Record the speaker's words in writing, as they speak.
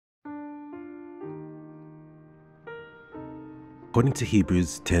According to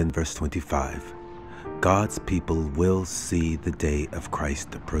Hebrews 10 verse 25, God's people will see the day of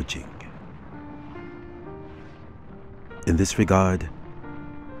Christ approaching. In this regard,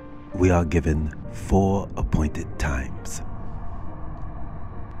 we are given 4 appointed times.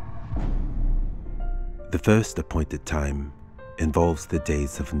 The first appointed time involves the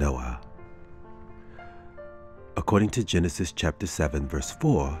days of Noah. According to Genesis chapter 7 verse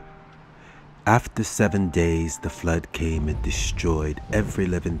 4, after 7 days the flood came and destroyed every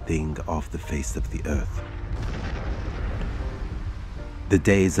living thing off the face of the earth. The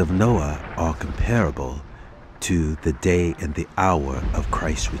days of Noah are comparable to the day and the hour of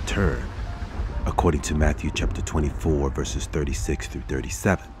Christ's return, according to Matthew chapter 24 verses 36 through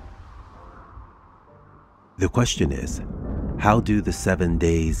 37. The question is, how do the 7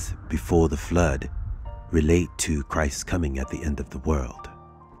 days before the flood relate to Christ's coming at the end of the world?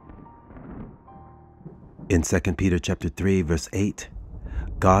 In 2 Peter chapter 3 verse 8,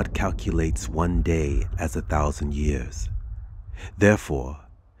 God calculates 1 day as 1,000 years. Therefore,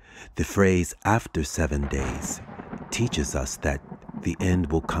 the phrase after 7 days teaches us that the end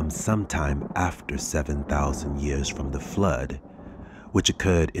will come sometime after 7,000 years from the flood, which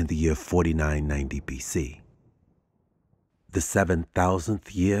occurred in the year 4990 BC. The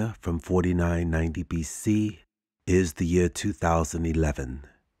 7,000th year from 4990 BC is the year 2011,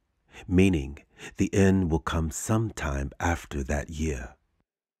 meaning the end will come sometime after that year.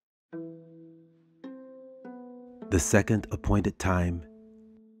 The second appointed time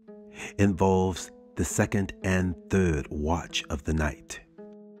involves the second and third watch of the night.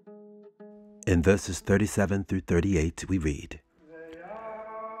 In verses 37 through 38 we read,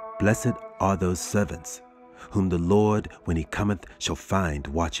 "Blessed are those servants whom the Lord, when he cometh, shall find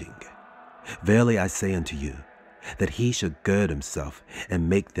watching. Verily I say unto you, that he shall gird himself and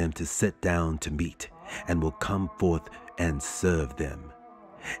make them to sit down to meat, and will come forth and serve them.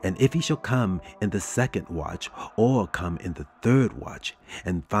 And if he shall come in the second watch, or come in the third watch,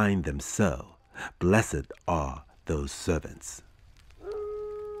 and find them so, blessed are those servants."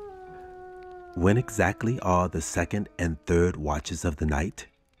 When exactly are the second and third watches of the night?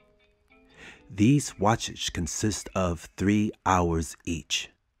 These watches consist of 3 hours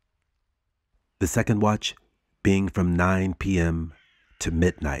each. The second watch being from 9 p.m. to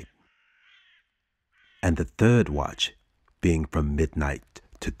midnight, and the third watch being from midnight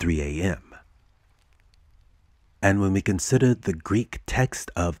to 3 a.m. And when we consider the Greek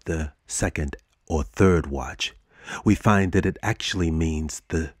text of the second or third watch, we find that it actually means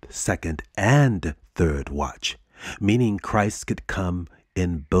the second and third watch, meaning Christ could come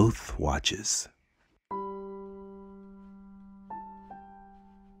in both watches.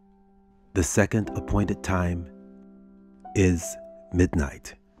 The second appointed time is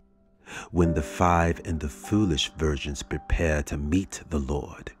midnight, when the 5 and the foolish virgins prepare to meet the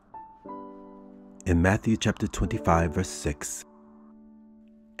Lord. In Matthew chapter 25 verse 6,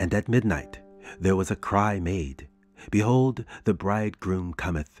 "And at midnight there was a cry made, Behold, the bridegroom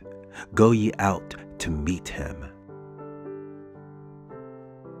cometh, go ye out to meet him."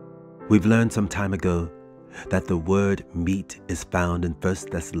 We've learned some time ago that the word meet is found in 1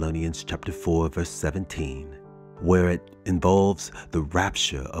 Thessalonians chapter 4 verse 17, where it involves the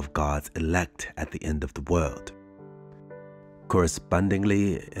rapture of God's elect at the end of the world.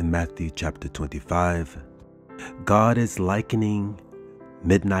 Correspondingly, in Matthew chapter 25, God is likening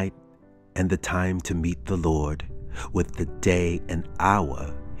midnight and the time to meet the Lord with the day and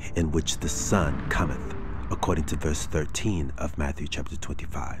hour in which the Son cometh, according to verse 13 of Matthew chapter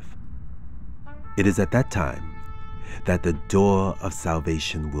 25. It is at that time that the door of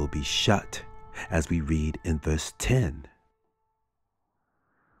salvation will be shut, as we read in verse 10.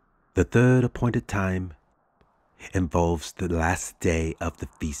 The third appointed time involves the last day of the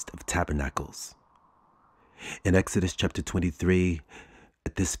Feast of Tabernacles. In Exodus chapter 23,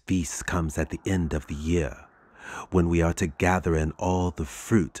 this feast comes at the end of the year, when we are to gather in all the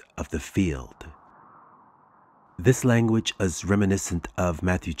fruit of the field. This language is reminiscent of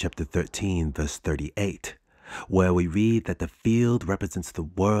Matthew chapter 13, verse 38, where we read that the field represents the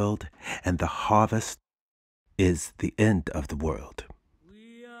world and the harvest is the end of the world.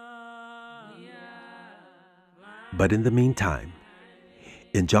 But in the meantime,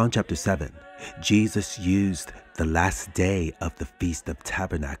 in John chapter 7, Jesus used the last day of the Feast of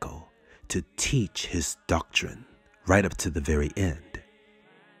Tabernacle to teach his doctrine right up to the very end.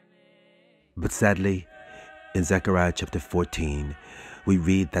 But sadly, in Zechariah chapter 14, we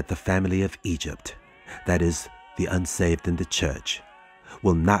read that the family of Egypt, that is, the unsaved in the church,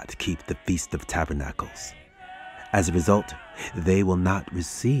 will not keep the Feast of Tabernacles. As a result, they will not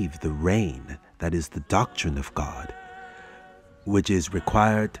receive the rain, that is, the doctrine of God, which is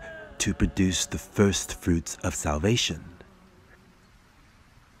required to produce the first fruits of salvation.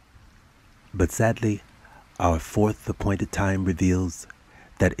 But sadly, our fourth appointed time reveals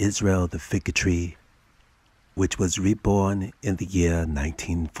that Israel, the fig tree, which was reborn in the year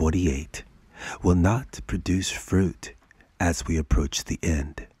 1948, will not produce fruit as we approach the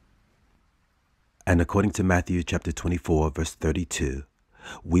end. And according to Matthew chapter 24, verse 32,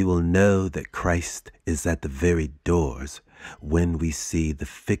 we will know that Christ is at the very doors when we see the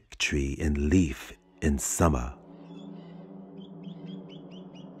fig tree in leaf in summer.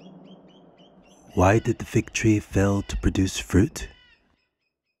 Why did the fig tree fail to produce fruit?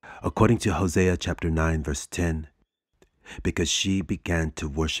 According to Hosea chapter 9, verse 10, because she began to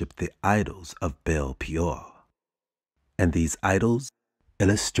worship the idols of Baal Peor. And these idols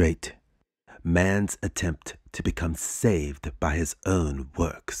illustrate man's attempt to become saved by his own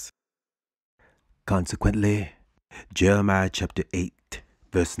works. Consequently, Jeremiah chapter 8,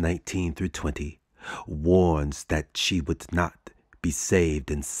 verse 19 through 20, warns that she would not be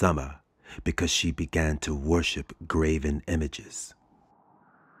saved in summer because she began to worship graven images.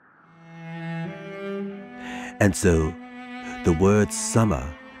 And so, the word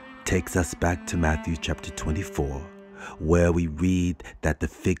summer takes us back to Matthew chapter 24, where we read that the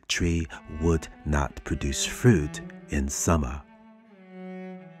fig tree would not produce fruit in summer.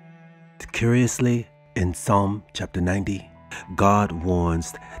 Curiously, in Psalm chapter 90, God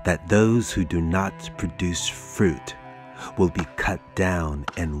warns that those who do not produce fruit will be cut down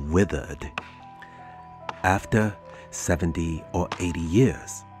and withered after 70 or 80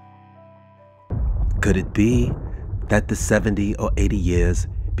 years. Could it be that the 70 or 80 years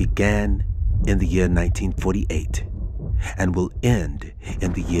began in the year 1948 and will end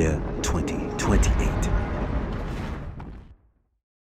in the year 2028?